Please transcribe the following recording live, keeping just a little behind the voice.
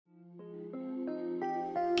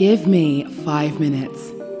Give me 5 minutes.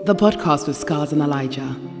 The podcast with Scars and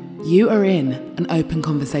Elijah. You are in an open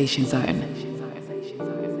conversation zone.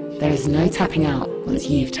 There is no tapping out once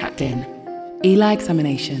you've tapped in. Eli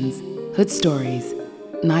examinations, hood stories,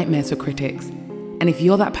 nightmares for critics. And if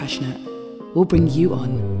you're that passionate, we'll bring you on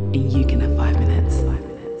and you can have 5 minutes. 5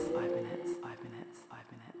 minutes, 5 minutes, 5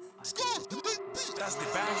 minutes, 5 minutes. That's the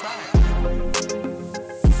bang bang.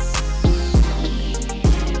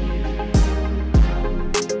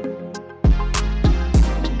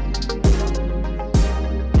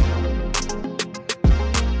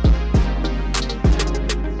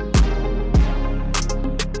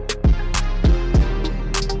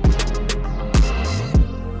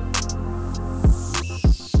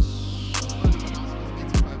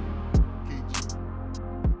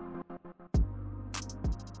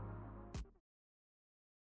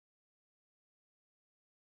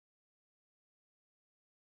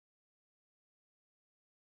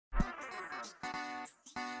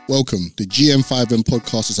 Welcome. The GM5M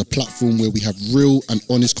podcast is a platform where we have real and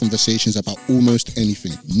honest conversations about almost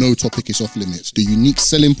anything. No topic is off limits. The unique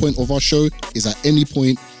selling point of our show is at any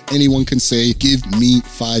point, anyone can say, give me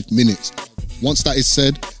 5 minutes. Once that is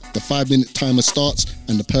said, the 5 minute timer starts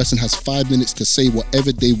and the person has 5 minutes to say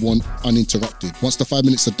whatever they want uninterrupted. Once the 5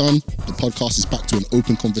 minutes are done, the podcast is back to an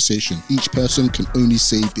open conversation. Each person can only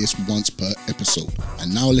say this once per episode.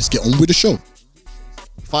 And now let's get on with the show.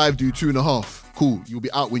 5 do 2.5. Cool. You'll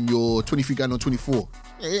be out when you're 23 going on 24.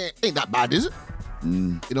 Ain't that bad, is it? You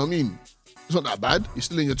know what I mean? It's not that bad. You're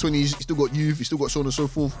still in your 20s. You still got youth. You still got so on and so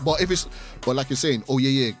forth. But like you're saying, oh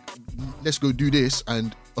yeah, let's go do this.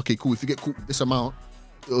 And okay, cool. If you get caught with this amount,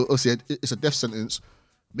 obviously it's a death sentence.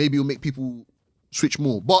 Maybe it'll make people switch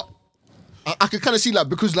more. But I can kind of see that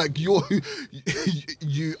because like you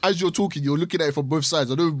as you're talking, you're looking at it from both sides.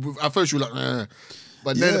 I know at first you're like,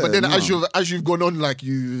 But then, as you've gone on, like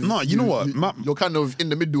you know what? You're kind of in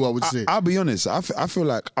the middle, I would say. I'll be honest. I feel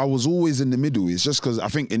like I was always in the middle. It's just because I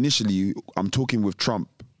think initially I'm talking with Trump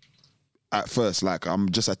at first. Like I'm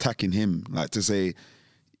just attacking him. Like to say,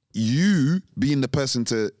 you being the person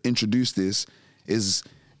to introduce this is,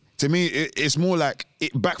 to me, it's more like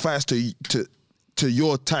it backfires to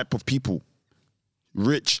your type of people.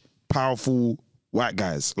 Rich, powerful, white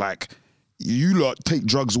guys. Like, you lot take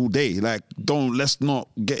drugs all day. Like, let's not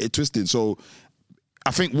get it twisted. So I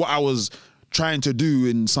think what I was trying to do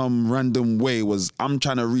in some random way was I'm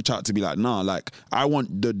trying to reach out to be like, nah, like I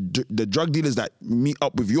want the drug dealers that meet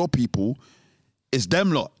up with your people, it's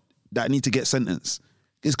them lot that need to get sentenced.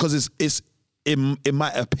 It's because it's in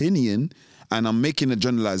my opinion, and I'm making a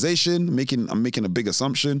generalization, I'm making a big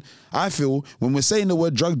assumption. I feel when we're saying the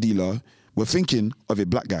word drug dealer, we're thinking of a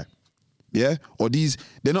black guy. Yeah, or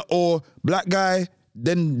black guy.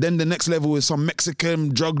 Then the next level is some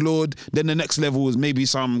Mexican drug lord. Then the next level is maybe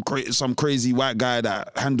some crazy white guy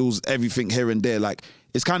that handles everything here and there. Like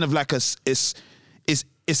it's kind of like it's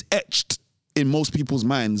etched in most people's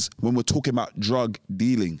minds when we're talking about drug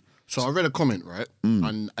dealing. So I read a comment, right,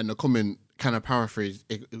 and the comment kind of paraphrased.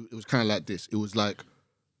 It was kind of like this. It was like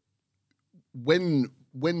when,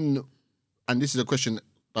 and this is a question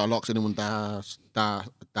that I'll ask anyone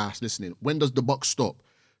that's listening. When does the buck stop?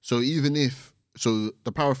 So the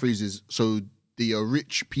paraphrase is, so the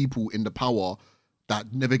rich people in the power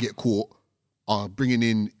that never get caught are bringing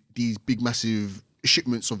in these big, massive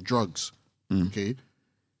shipments of drugs. Okay.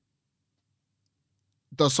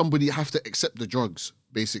 Does somebody have to accept the drugs,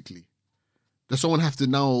 basically? Does someone have to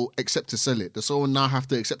now accept to sell it? Does someone now have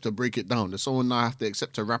to accept to break it down? Does someone now have to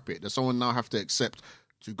accept to wrap it? Does someone now have to accept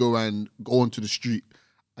to go onto the street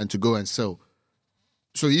and to go and sell?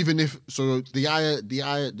 So even if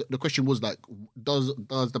the question was like, does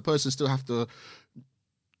the person still have to?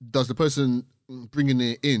 Does the person bringing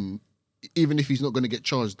it in, even if he's not going to get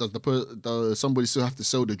charged, does somebody still have to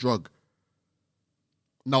sell the drug?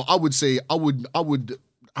 Now I would say I would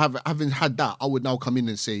having had that, I would now come in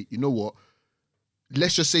and say, you know what?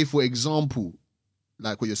 Let's just say, for example,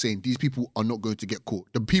 like what you're saying, these people are not going to get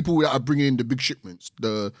caught. The people that are bringing in the big shipments,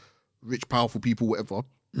 the rich, powerful people, whatever.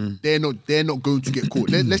 They're not going to get caught.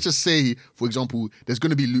 Let's just say, for example, there's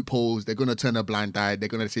going to be loopholes. They're going to turn a blind eye. They're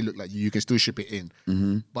going to say, look, like you can still ship it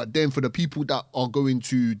in. But then for the people that are going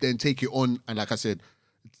to then take it on, and like I said,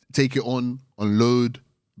 take it on, unload,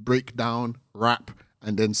 break down, wrap,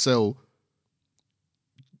 and then sell,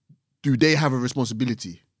 do they have a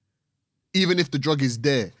responsibility? Even if the drug is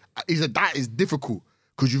there, that is difficult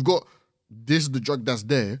because you've got this is the drug that's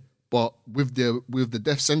there, but with the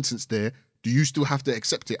death sentence there, do you still have to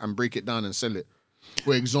accept it and break it down and sell it?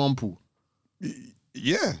 For example.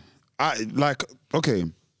 Yeah. Okay.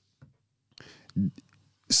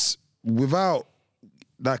 Without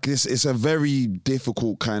like it's a very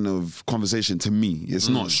difficult kind of conversation to me. It's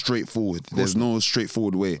not straightforward. There's no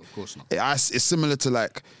straightforward way. Of course not. It's similar to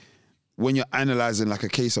like when you're analyzing like a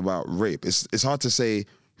case about rape. It's hard to say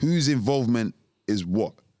whose involvement is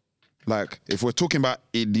what. Like if we're talking about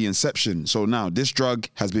the inception, so now this drug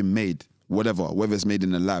has been made, whatever, whether it's made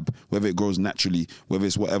in a lab, whether it grows naturally, whether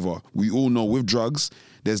it's whatever. We all know with drugs,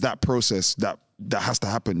 there's that process that has to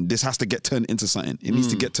happen. This has to get turned into something. It needs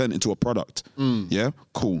to get turned into a product. Yeah?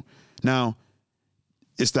 Cool. Now,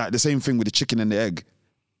 it's that the same thing with the chicken and the egg.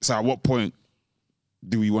 So at what point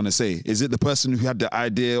do we want to say? Is it the person who had the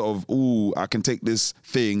idea of, ooh, I can take this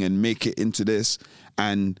thing and make it into this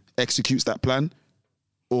and executes that plan?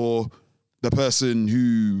 Or the person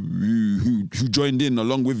who joined in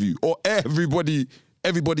along with you? Or everybody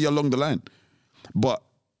along the line? But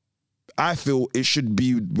I feel it should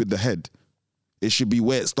be with the head. It should be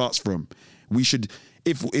where it starts from. We should,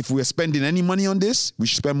 if we're spending any money on this, we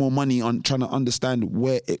should spend more money on trying to understand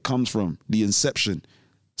where it comes from, the inception.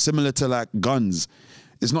 Similar to like guns.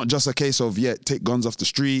 It's not just a case of, take guns off the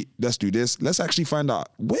street, let's do this. Let's actually find out,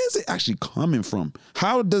 where is it actually coming from?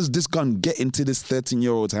 How does this gun get into this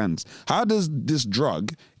 13-year-old's hands? How does this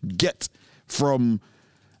drug get from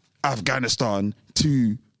Afghanistan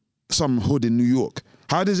to some hood in New York?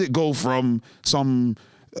 How does it go from some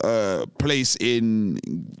place in,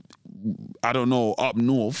 I don't know, up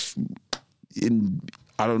north, in,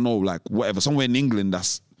 I don't know, like whatever, somewhere in England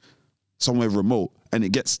that's somewhere remote, and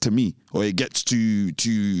it gets to me, or it gets to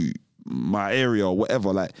my area or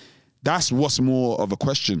whatever? Like, that's what's more of a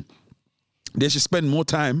question. They should spend more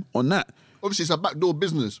time on that. Obviously, it's a backdoor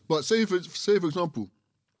business, but say for example,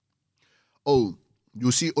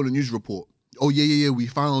 you'll see on a news report, we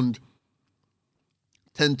found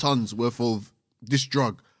 10 tons worth of this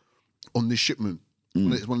drug on this shipment.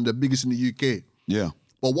 It's one of the biggest in the UK. Yeah.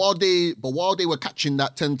 But while they were catching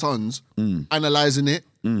that 10 tons, analysing it,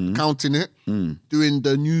 counting it, doing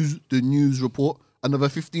the news report, another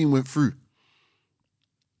 15 went through.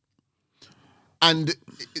 And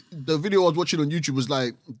the video I was watching on YouTube was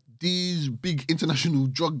like, these big international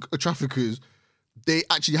drug traffickers, they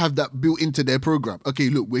actually have that built into their program. Okay,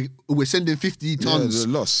 look, we're sending 50 tons. Yeah,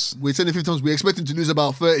 the loss. We're sending 50 tons. We're expecting to lose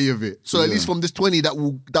about 30 of it. So at least from this 20 that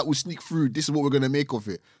will sneak through, this is what we're going to make of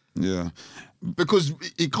it. Yeah. Because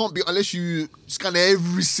it can't be unless you scan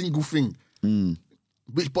every single thing.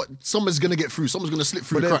 But someone's going to get through. Someone's going to slip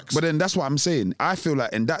through the cracks. But then that's what I'm saying. I feel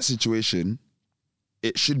like in that situation,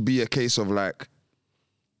 it should be a case of like,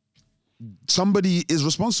 somebody is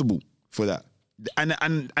responsible for that.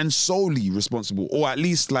 And solely responsible, or at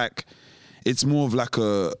least like it's more of like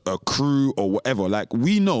a crew or whatever. Like,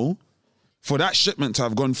 we know for that shipment to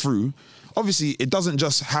have gone through, obviously it doesn't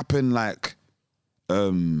just happen like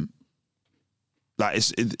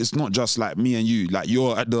it's not just like me and you. Like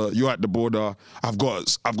you're at the border. I've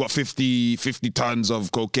got 50 tons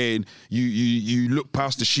of cocaine. You look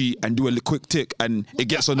past the sheet and do a quick tick, and it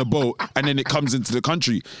gets on the boat, and then it comes into the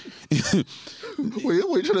country. Wait,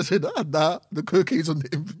 what are you trying to say? That the cocaine's on the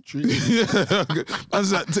inventory.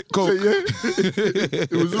 That's that tick coke. Yeah.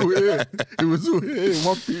 It was all here in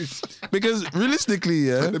one piece. Because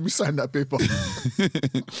realistically, let me sign that paper.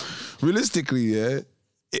 Realistically,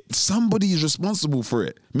 somebody is responsible for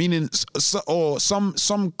it. Meaning, or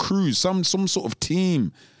some crew, some sort of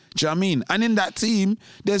team. Do you know what I mean? And in that team,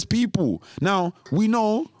 there's people. Now, we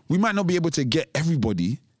know we might not be able to get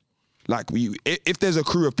everybody. Like, if there's a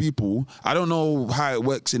crew of people, I don't know how it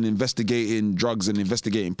works in investigating drugs and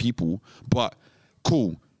investigating people, but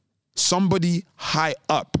cool. Somebody high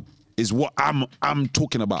up is what I'm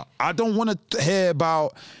talking about. I don't want to hear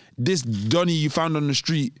about this Donny you found on the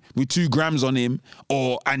street with 2 grams on him,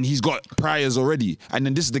 and he's got priors already, and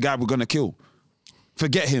then this is the guy we're gonna kill.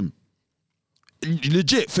 Forget him.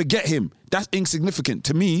 Legit, forget him. That's insignificant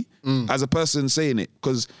to me as a person saying it,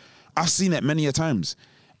 because I've seen it many a times.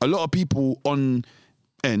 A lot of people on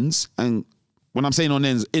ends, and when I'm saying on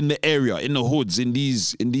ends, in the area, in the hoods, in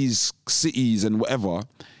these cities and whatever,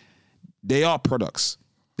 they are products.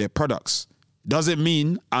 They're products. Doesn't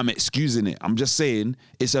mean I'm excusing it. I'm just saying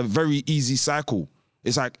it's a very easy cycle.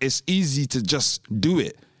 It's like, it's easy to just do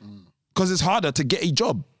it because it's harder to get a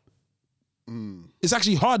job. It's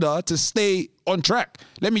actually harder to stay on track.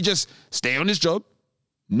 Let me just stay on this job,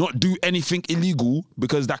 not do anything illegal,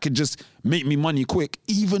 because that could just make me money quick,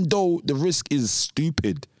 even though the risk is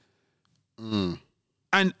stupid.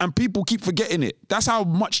 And people keep forgetting it. That's how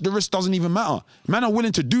much the risk doesn't even matter. Men are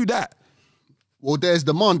willing to do that. Well, there's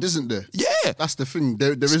demand, isn't there? Yeah, that's the thing.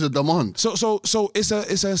 There is a demand. So it's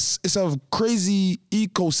a crazy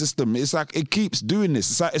ecosystem. It's like it keeps doing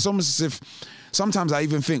this. It's almost as if sometimes I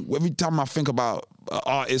even think, every time I think about an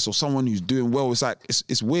artist or someone who's doing well, it's like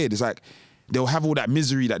it's weird. It's like they'll have all that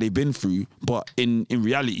misery that they've been through, but in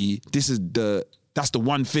reality, that's the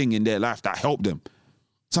one thing in their life that helped them.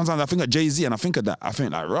 Sometimes I think of Jay-Z and I think of that. I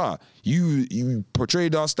think like, rah, you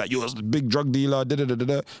portrayed us that you're a big drug dealer,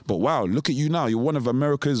 da-da-da-da-da. But wow, look at you now. You're one of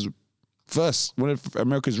America's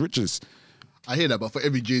richest. I hear that, but for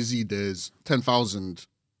every Jay-Z, there's 10,000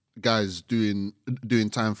 guys doing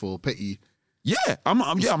time for Petty. Yeah, I'm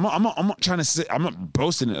not trying to say, I'm not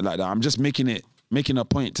boasting it like that. I'm just making a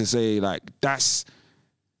point to say like that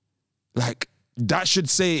should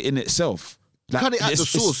say in itself. Like, cut it at the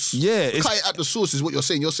source. Cut it at the source is what you're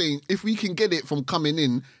saying. You're saying if we can get it from coming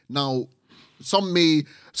in now, some may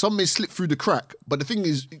slip through the crack. But the thing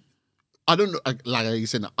is, I don't know. Like you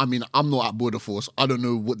said, I mean, I'm not at Border Force. I don't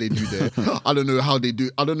know what they do there. I don't know how they do.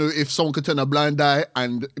 I don't know if someone could turn a blind eye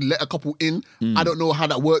and let a couple in. I don't know how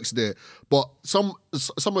that works there. But some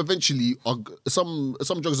eventually are some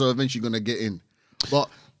drugs are eventually gonna get in. But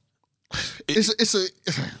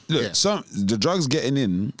the drugs getting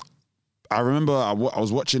in. I remember I was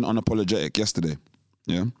watching Unapologetic yesterday.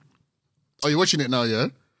 Yeah. Oh, you're watching it now, yeah?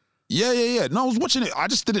 Yeah. No, I was watching it. I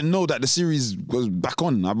just didn't know that the series was back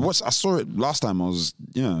on. I saw it last time. And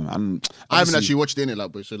I haven't actually watched it in it,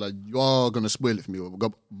 like, but so like you are gonna spoil it for me.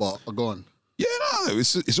 But go on. Yeah, no,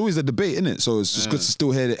 it's always a debate, isn't it? So it's just good to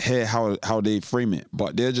still hear how they frame it.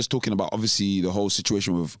 But they're just talking about obviously the whole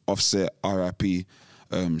situation with Offset, RIP.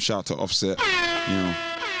 Shout out to Offset. You know.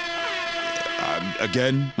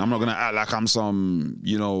 Again, I'm not gonna act like I'm some,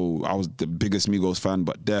 I was the biggest Migos fan,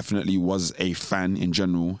 but definitely was a fan in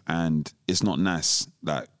general, and it's not nice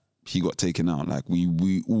that he got taken out. Like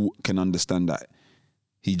we all can understand that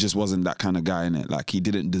he just wasn't that kind of guy in it. Like he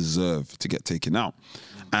didn't deserve to get taken out.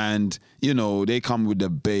 And they come with the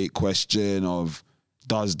bait question of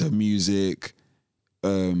does the music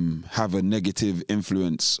have a negative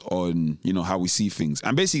influence on how we see things?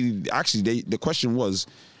 And basically, actually, the question was,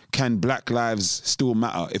 can Black lives still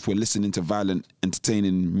matter if we're listening to violent,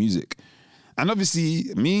 entertaining music? And obviously,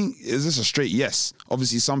 is this a straight yes?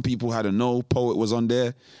 Obviously, some people had a no. Poet was on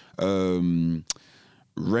there.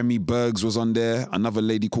 Remy Bergs was on there. Another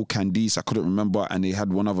lady called Candice, I couldn't remember. And they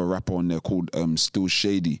had one other rapper on there called Still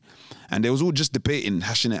Shady. And they was all just debating,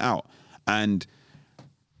 hashing it out. And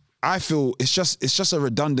I feel it's just a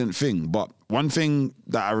redundant thing. But one thing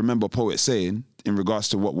that I remember Poet saying in regards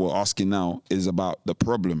to what we're asking now is about the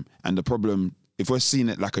problem. And the problem, if we're seeing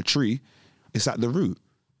it like a tree, it's at the root.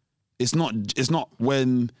 It's not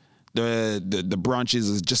when the branches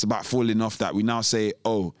is just about falling off that we now say,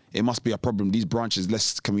 oh, it must be a problem. These branches,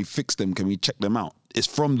 can we fix them? Can we check them out? It's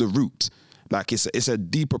from the root. Like it's a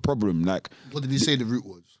deeper problem. Like, what did he say the root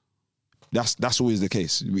was? That's always the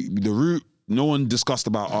case. The root, no one discussed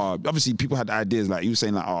about, obviously people had ideas, like you were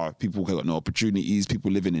saying, like, people got no opportunities,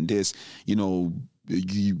 people living in this, we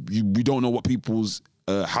don't know what people's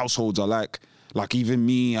households are like. Like even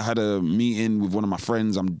me, I had a meeting with one of my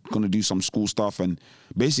friends, I'm going to do some school stuff, and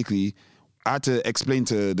basically I had to explain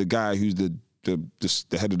to the guy who's the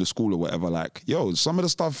head of the school or whatever, like, yo, some of the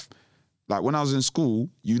stuff, like when I was in school,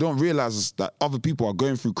 you don't realize that other people are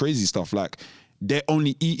going through crazy stuff. Like they're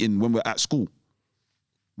only eating when we're at school.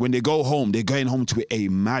 When they go home, they're going home to a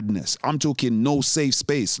madness. I'm talking no safe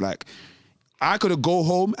space. Like, I could go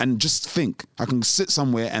home and just think. I can sit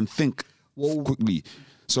somewhere and think quickly.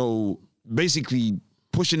 So basically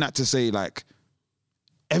pushing that to say, like,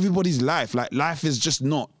 everybody's life is just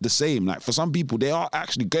not the same. Like, for some people, they are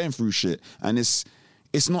actually going through shit, and it's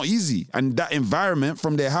not easy. And that environment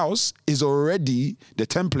from their house is already the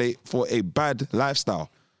template for a bad lifestyle.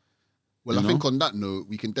 Well, I think on that note,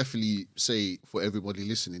 we can definitely say for everybody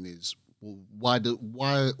listening is, well,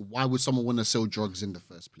 why would someone want to sell drugs in the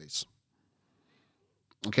first place?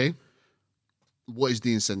 Okay? What is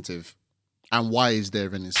the incentive? And why is there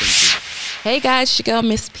an incentive? Hey guys, it's your girl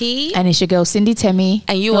Miss P. And it's your girl Cindy Temi.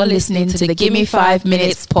 And you are listening to the Gimme 5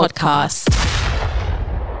 Minutes podcast.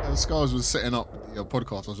 As Scars was setting up your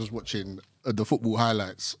podcast, I was just watching the football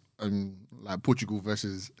highlights and like Portugal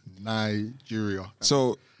versus Nigeria.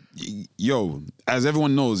 So, yo, as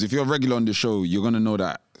everyone knows, if you're regular on the show, you're going to know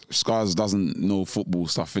that Scars doesn't know football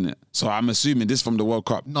stuff, innit? So I'm assuming this from the World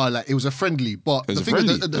Cup. No, like it was a friendly, but the thing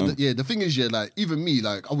is, the thing is, like even me,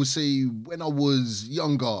 like I would say when I was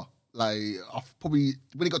younger, like I've probably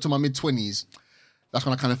when it got to my mid-20s, that's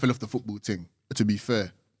when I kind of fell off the football thing. To be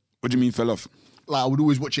fair, what do you mean fell off? Like I would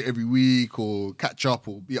always watch it every week or catch up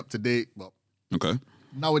or be up to date, but okay.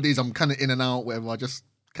 Nowadays I'm kind of in and out. Whatever, I just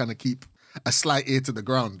kind of keep a slight ear to the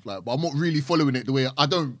ground, like, but I'm not really following it the way I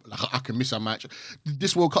don't. Like, I can miss a match.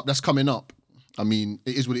 This World Cup that's coming up, I mean,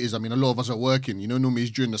 it is what it is. I mean, a lot of us are working. Normally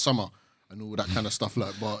it's during the summer. and all that kind of stuff.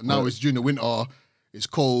 Like, but now it's during the winter, it's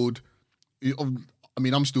cold. I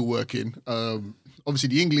mean, I'm still working. Obviously,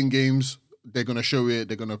 the England games, they're gonna show it.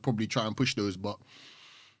 They're gonna probably try and push those, but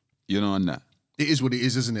You know, on that. it is what it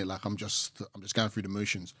is, isn't it? Like I'm just going through the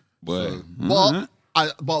motions. But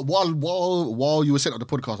But while you were setting up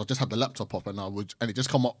the podcast, I just had the laptop up and it just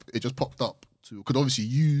popped up to, because obviously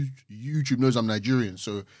YouTube knows I'm Nigerian,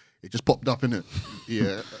 so it just popped up in it.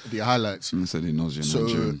 Yeah, the highlights. Someone said he knows you're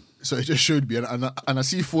Nigerian. So it just showed me, and I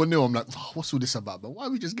see 4-0. I'm like, what's all this about? But why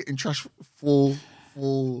are we just getting trashed 4-0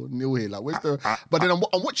 here? Like, where's the? But then I'm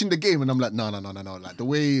watching the game, and I'm like, no. Like the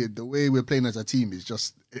way we're playing as a team is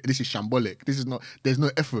just, this is shambolic. This is not. There's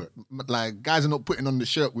no effort. Like, guys are not putting on the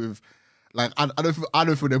shirt with, like, I don't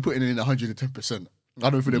feel they're putting in 110%. I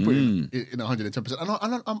don't feel they're putting in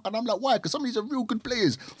 110%. And I'm like, why? Because some of these are real good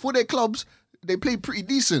players for their clubs. They play pretty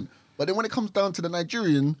decent. But then when it comes down to the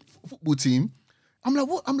Nigerian football team, I'm like,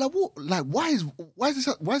 what? Like, why is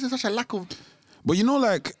there such a lack of? But you know,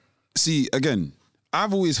 like, see, again,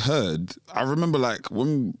 I've always heard. I remember, like,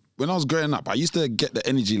 when I was growing up, I used to get the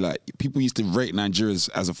energy. Like, people used to rate Nigeria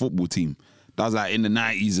as a football team. That was like in the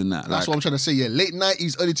 90s and that. That's what I'm trying to say. Yeah, late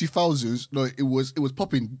 90s, early 2000s. No, it was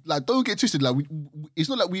popping. Like, don't get twisted. Like, it's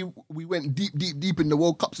not like we went deep in the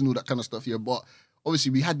World Cups and all that kind of stuff. Yeah, but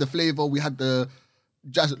obviously we had the flavour. We had the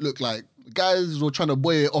jazz that looked like guys were trying to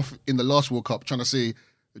buoy it off in the last World Cup, trying to say,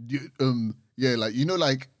 yeah, like, you know,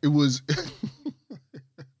 like it was.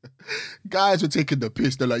 Guys were taking the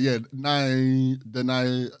piss. They're like, yeah,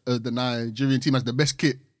 the Nigerian team has the best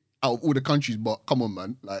kit out of all the countries, but come on,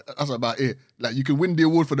 man, like that's about it. Like, you can win the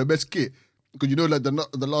award for the best kit because, you know, like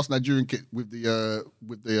the last Nigerian kit with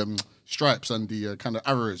the stripes and the kind of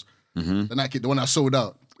arrows, the Nike kit, the one that sold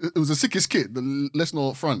out. It was the sickest kit. Let's know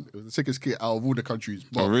up front, it was the sickest kit out of all the countries.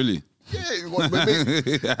 But, oh, really? Yeah. Do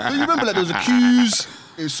you remember that there was a queues?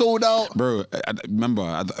 It sold out, bro. I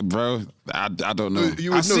remember, bro. I don't know.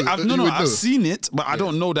 You would know. I've seen it, but I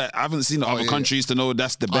don't know that. I haven't seen the other countries to know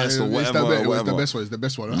that's the best or whatever. It's the best one. It's the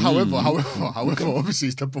best one. However, obviously,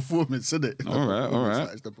 it's the performance, isn't it? All right.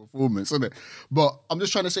 It's the performance, isn't it? But I'm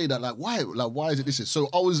just trying to say that, like, why is it this? So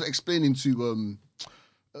I was explaining to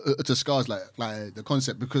Scars like the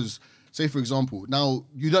concept, because, say, for example, now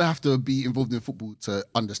you don't have to be involved in football to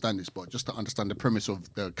understand this, but just to understand the premise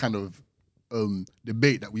of the kind of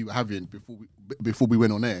debate that we were having before we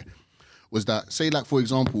went on air, was that, say, like, for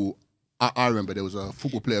example, I remember there was a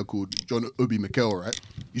football player called John Obi Mikel, right?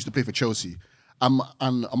 Used to play for Chelsea, and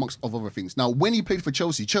amongst other things. Now, when he played for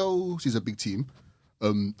Chelsea's a big team,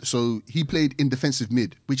 so he played in defensive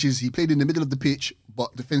mid, which is, he played in the middle of the pitch,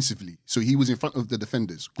 but defensively. So he was in front of the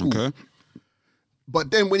defenders. Cool. Okay.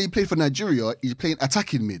 But then when he played for Nigeria, he's playing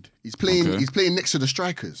attacking mid. He's playing next to the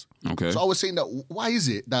strikers. Okay. So I was saying that, why is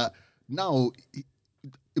it that now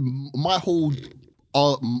my whole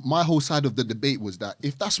side of the debate was that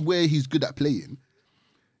if that's where he's good at playing,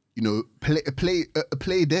 you know,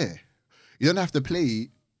 play there. You don't have to play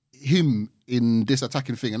him in this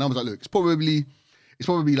attacking thing. And I was like, look, it's probably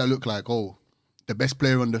like, look like, oh, the best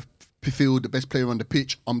player on the field, the best player on the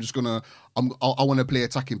pitch. I want to play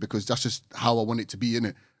attacking because that's just how I want it to be,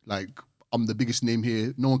 innit? Like, I'm the biggest name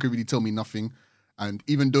here. No one can really tell me nothing. And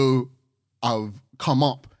even though I've come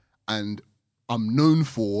up and I'm known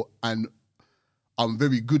for, and I'm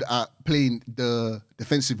very good at playing the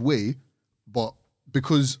defensive way, but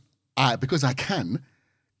because I can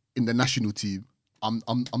in the national team, I'm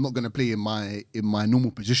not going to play in my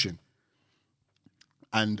normal position.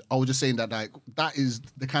 And I was just saying that, like, that is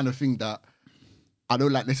the kind of thing that I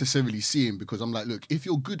don't like necessarily seeing, because I'm like, look, if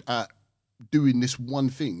you're good at doing this one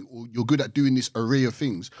thing, or you're good at doing this array of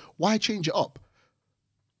things, why change it up?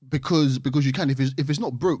 Because you can. If it's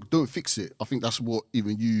not broke, don't fix it. I think that's what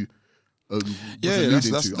even you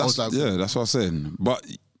that's what I'm saying. But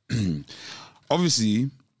obviously,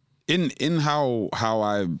 in how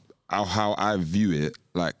I view it,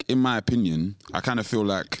 like, in my opinion, I kind of feel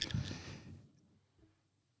like,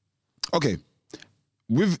 okay,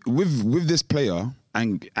 with this player,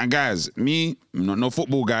 and guys, me, no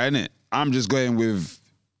football guy, innit? I'm just going with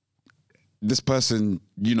this person,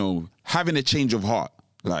 you know, having a change of heart.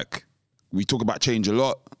 Like, we talk about change a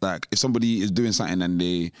lot. Like, if somebody is doing something and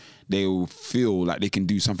they will feel like they can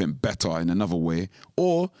do something better in another way,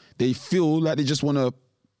 or they feel like they just want to,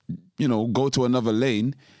 you know, go to another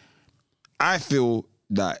lane, I feel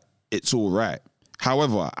that it's all right.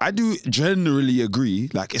 However, I do generally agree,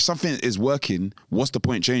 like, if something is working, what's the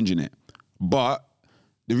point changing it? But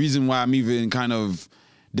the reason why I'm even kind of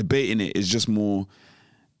debating it is just more,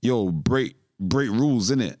 break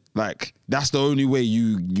rules, innit? Like, that's the only way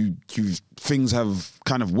you things have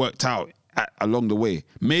kind of worked out along the way.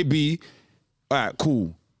 Maybe all right,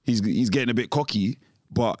 cool. He's getting a bit cocky,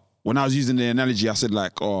 but when I was using the analogy, I said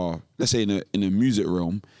like, let's say in a music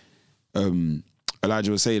realm,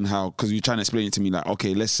 Elijah was saying how, because you're trying to explain it to me, like,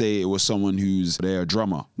 okay, let's say it was someone they're a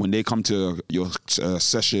drummer. When they come to your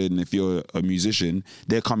session, if you're a musician,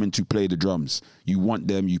 they're coming to play the drums. You want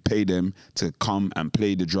them, you pay them to come and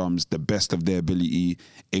play the drums the best of their ability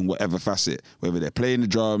in whatever facet. Whether they're playing the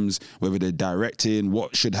drums, whether they're directing,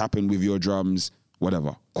 what should happen with your drums,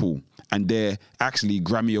 whatever. Cool. And they're actually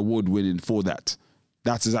Grammy Award winning for that.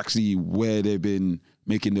 That is actually where they've been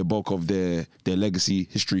making the bulk of their legacy,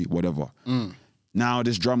 history, whatever. Now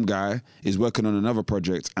this drum guy is working on another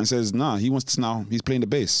project and says, he's playing the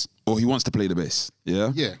bass. Or he wants to play the bass.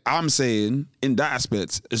 Yeah? Yeah. I'm saying, in that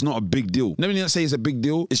aspect, it's not a big deal. Let me not say it's a big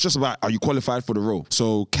deal. It's just about, are you qualified for the role?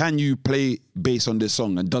 So can you play bass on this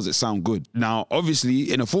song and does it sound good? Now,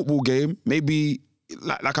 obviously, in a football game, maybe,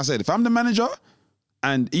 like I said, if I'm the manager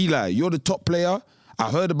and Eli, you're the top player,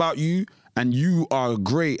 I heard about you, and you are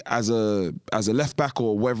great as a left back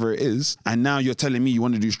or whatever it is, and now you're telling me you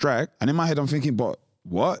want to do strike, and in my head I'm thinking, but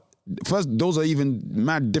what? First, those are even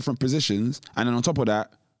mad different positions, and then on top of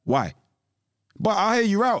that, why? But I'll hear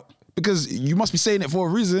you out, because you must be saying it for a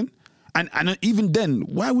reason, and even then,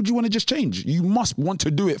 why would you want to just change? You must want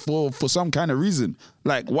to do it for some kind of reason.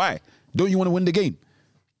 Like, why? Don't you want to win the game?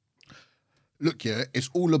 Look, yeah, it's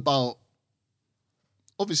all about,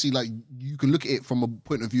 obviously, like, you can look at it from a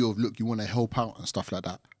point of view of, look, you want to help out and stuff like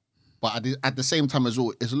that. But at the same time as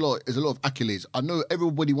well, it's a lot of accolades. I know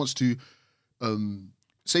everybody wants to,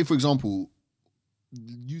 say, for example,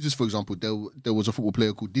 there was a football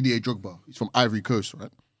player called Didier Drogba. He's from Ivory Coast,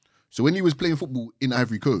 right? So when he was playing football in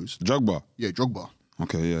Ivory Coast... Drogba? Yeah, Drogba.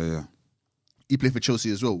 Okay, yeah. He played for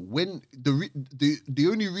Chelsea as well. When the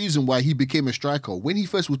only reason why he became a striker, when he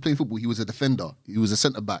first was playing football, he was a defender. He was a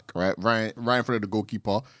centre back, right in front of the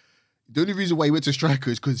goalkeeper. The only reason why he went to striker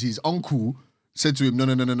is because his uncle said to him, no.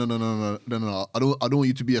 I don't want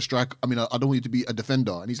you to be a striker. I don't want you to be a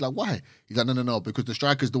defender. And he's like, why? He's like, no, because the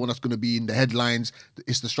striker is the one that's going to be in the headlines.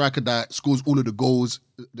 It's the striker that scores all of the goals.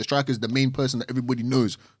 The striker is the main person that everybody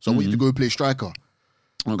knows. So I want you to go play striker.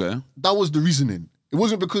 Okay. That was the reasoning. It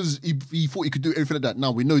wasn't because he thought he could do everything like that.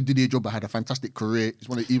 Now, we know Didier Drogba had a fantastic career. He's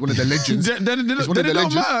one of the legends. It don't matter,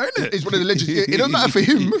 innit? It's one of the legends. It don't matter for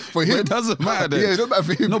him. For him. It doesn't matter then. Yeah, it don't matter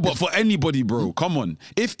for him. No, but for anybody, bro, come on.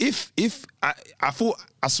 If I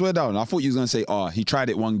swear down, I thought you was going to say, he tried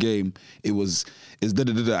it one game, it's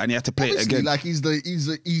da-da-da-da, and he had to play it again. Like, he's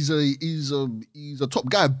a top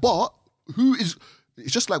guy, but who is...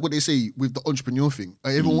 It's just like what they say with the entrepreneur thing.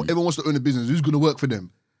 Everyone wants to own a business. Who's going to work for them?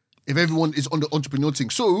 If everyone is on the entrepreneur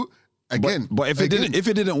thing. So, again... But if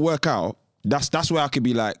it didn't work out, that's where I could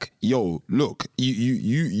be like, yo, look,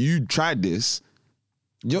 you tried this...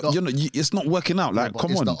 it's not working out. Like,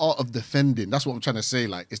 come on. It's the art of defending. That's what I'm trying to say.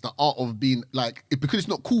 Like, it's the art of being like, because it's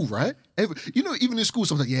not cool, right? Even in school,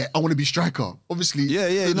 someone's like, I want to be striker. Obviously,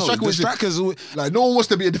 the strikers. Like, no one wants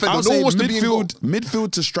to be a defender. No one wants to be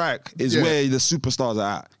midfield to strike is where the superstars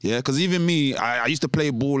are at. Yeah, because even me, I used to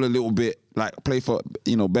play ball a little bit. Like, play for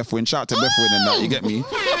Bethwyn. Shout out to Bethwyn and that. You get me?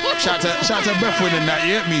 Shout out to Bethwyn and that.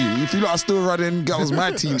 You get me? If you lot are still running, that was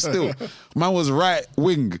my team still. Mine was right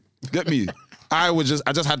wing. Get me? I just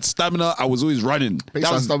had stamina. I was always running. That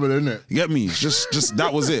was stamina, innit? You get me? Just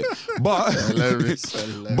that was it. But hilarious.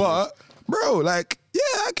 But bro, like, yeah,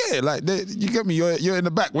 I get it. Like, you get me? You're in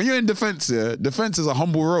the back. When you're in defense, defense is a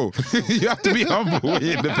humble role. You have to be humble when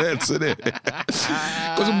you're in defense, innit?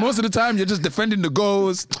 Because most of the time you're just defending the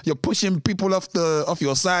goals. You're pushing people off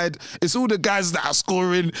your side. It's all the guys that are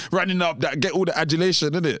scoring, running up, that get all the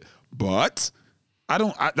adulation, innit? But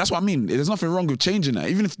that's what I mean. There's nothing wrong with changing that.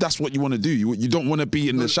 Even if that's what you want to do, you don't want to be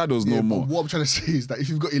in the shadows no more. What I'm trying to say is that if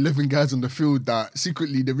you've got 11 guys on the field that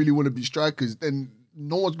secretly they really want to be strikers, then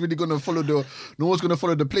no one's really going to follow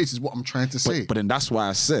the place, is what I'm trying to say. But then that's why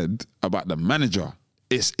I said about the manager.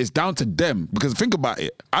 It's down to them, because think about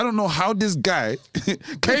it. I don't know how this guy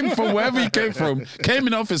came from wherever he came from, came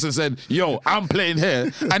in the office and said, yo, I'm playing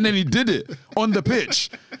here. And then he did it on the pitch.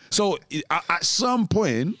 So at some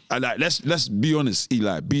point, like, let's be honest,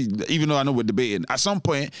 Eli, even though I know we're debating, at some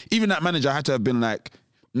point, even that manager had to have been like,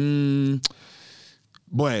 boy,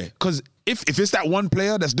 because if it's that one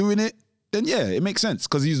player that's doing it, then yeah, it makes sense,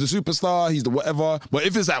 because he's the superstar, he's the whatever. But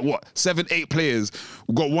if it's like 7, 8 players,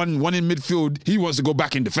 we've got one in midfield, he wants to go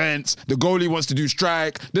back in defense, the goalie wants to do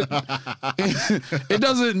strike. It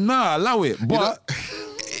doesn't allow it. But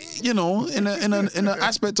in an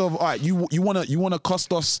aspect of, all right, you wanna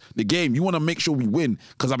cost us the game, you wanna make sure we win,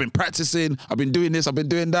 because I've been practicing, I've been doing this, I've been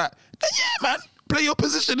doing that. Then yeah, man, play your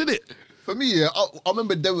position, innit? For me, yeah, I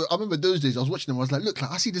remember those days. I was watching them. I was like, look,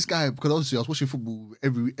 like, I see this guy because obviously I was watching football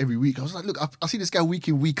every week. I was like, look, I see this guy week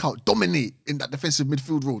in, week out dominate in that defensive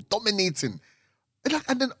midfield role, dominating.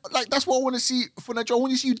 And then that's what I want to see for Nigeria. I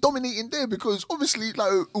want to see you dominating there because obviously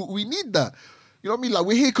like we need that. You know what I mean? Like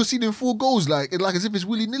we're here conceding 4 goals, like as if it's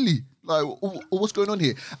willy-nilly. Like what's going on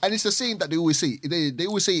here? And it's the saying that they always say. They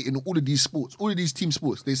always say in all of these sports, all of these team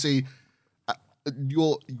sports, they say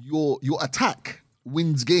your attack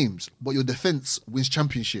wins games, but your defense wins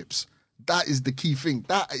championships. That is the key thing.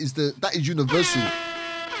 That is universal.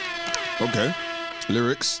 Okay,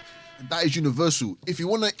 lyrics. That is universal. If you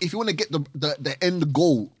wanna get the end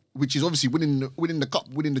goal, which is obviously winning the cup,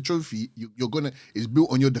 winning the trophy, it's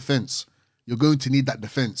built on your defense. You're going to need that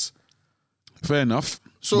defense. Fair enough.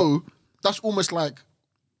 So that's almost like,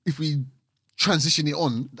 if we transition it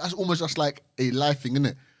on, that's almost just like a life thing, isn't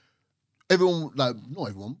it? Everyone, like not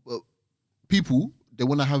everyone, but people, they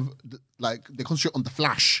want to have they concentrate on the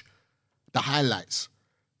flash, the highlights,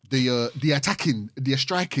 the attacking, the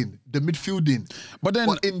striking, the midfielding. But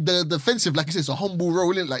in the defensive, like you said, it's a humble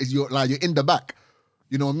role, isn't it? Like you're in the back.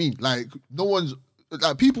 You know what I mean? Like no one's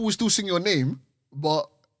like, people will still sing your name, but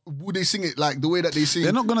would they sing it like the way that they sing?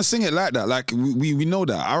 They're not gonna sing it like that. Like we know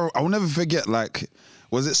that. I'll never forget. Like,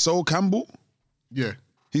 was it Sol Campbell? Yeah,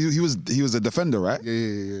 he was a defender, right?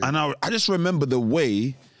 Yeah. And I just remember the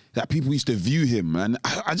way that people used to view him, and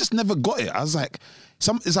I just never got it. I was like,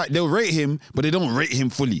 it's like they'll rate him, but they don't rate him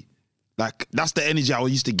fully. Like that's the energy I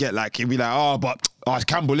used to get. Like he'd be like, it's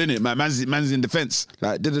Campbell innit, man. Man's in defense.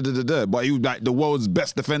 Like but he was like the world's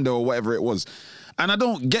best defender or whatever it was, and I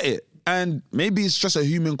don't get it. And maybe it's just a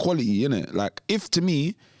human quality, innit? Like, if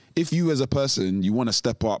you as a person, you want to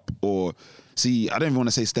step up or see, I don't even want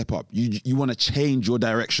to say step up. You want to change your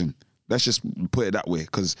direction. Let's just put it that way,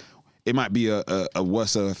 because it might be a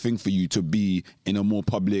worse thing for you to be in a more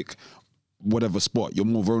public, whatever spot. You're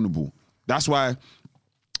more vulnerable. That's why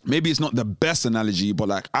maybe it's not the best analogy, but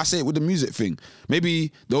like I say it with the music thing.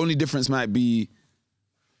 Maybe the only difference might be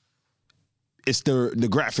it's the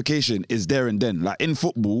gratification is there and then. Like in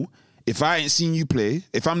football, if I ain't seen you play,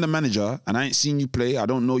 if I'm the manager and I ain't seen you play, I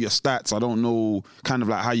don't know your stats, I don't know kind of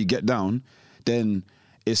like how you get down, then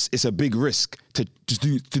it's a big risk to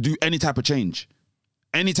do any type of change.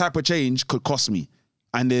 Any type of change could cost me.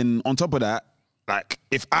 And then on top of that, like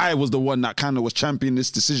if I was the one that kind of was championing this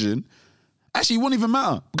decision, actually it won't even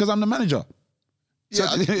matter because I'm the manager. So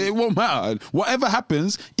it won't matter. Whatever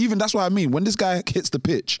happens, even that's what I mean. When this guy hits the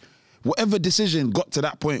pitch, whatever decision got to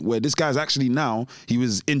that point where this guy's actually now, he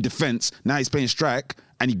was in defense, now he's playing strike,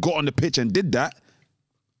 and he got on the pitch and did that.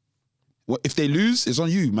 Well, if they lose, it's on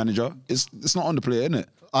you, manager. It's not on the player, isn't it?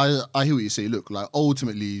 I hear what you say. Look, like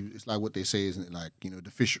ultimately, it's like what they say, isn't it? Like, the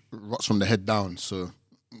fish rots from the head down. So,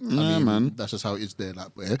 I mean, man, that's just how it is there. Like,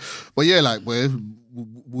 but yeah, like,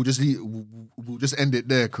 we'll just end it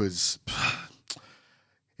there because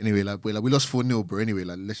anyway, like, we lost 4-0, bro. Anyway,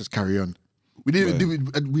 like, let's just carry on. We didn't even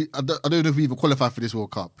do. I don't know if we even qualified for this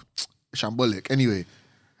World Cup. Shambolic. Anyway,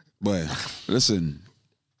 boy, listen.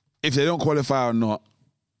 If they don't qualify or not,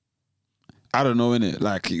 I don't know, innit?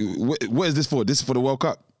 Like, what is this for? This is for the World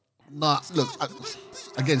Cup? Nah, look.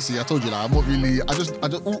 Again, see, I told you that. I'm not really. I just.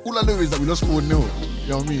 All I know is that we lost 4-0. You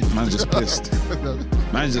know what I mean? Man's just pissed.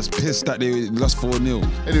 Man's just pissed that they lost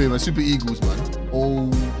 4-0. Anyway, man, Super Eagles, man.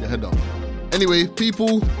 Hold your head up. Anyway,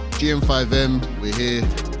 people, GM5M, we're here.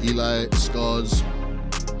 Eli, Scars,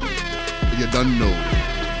 you done know.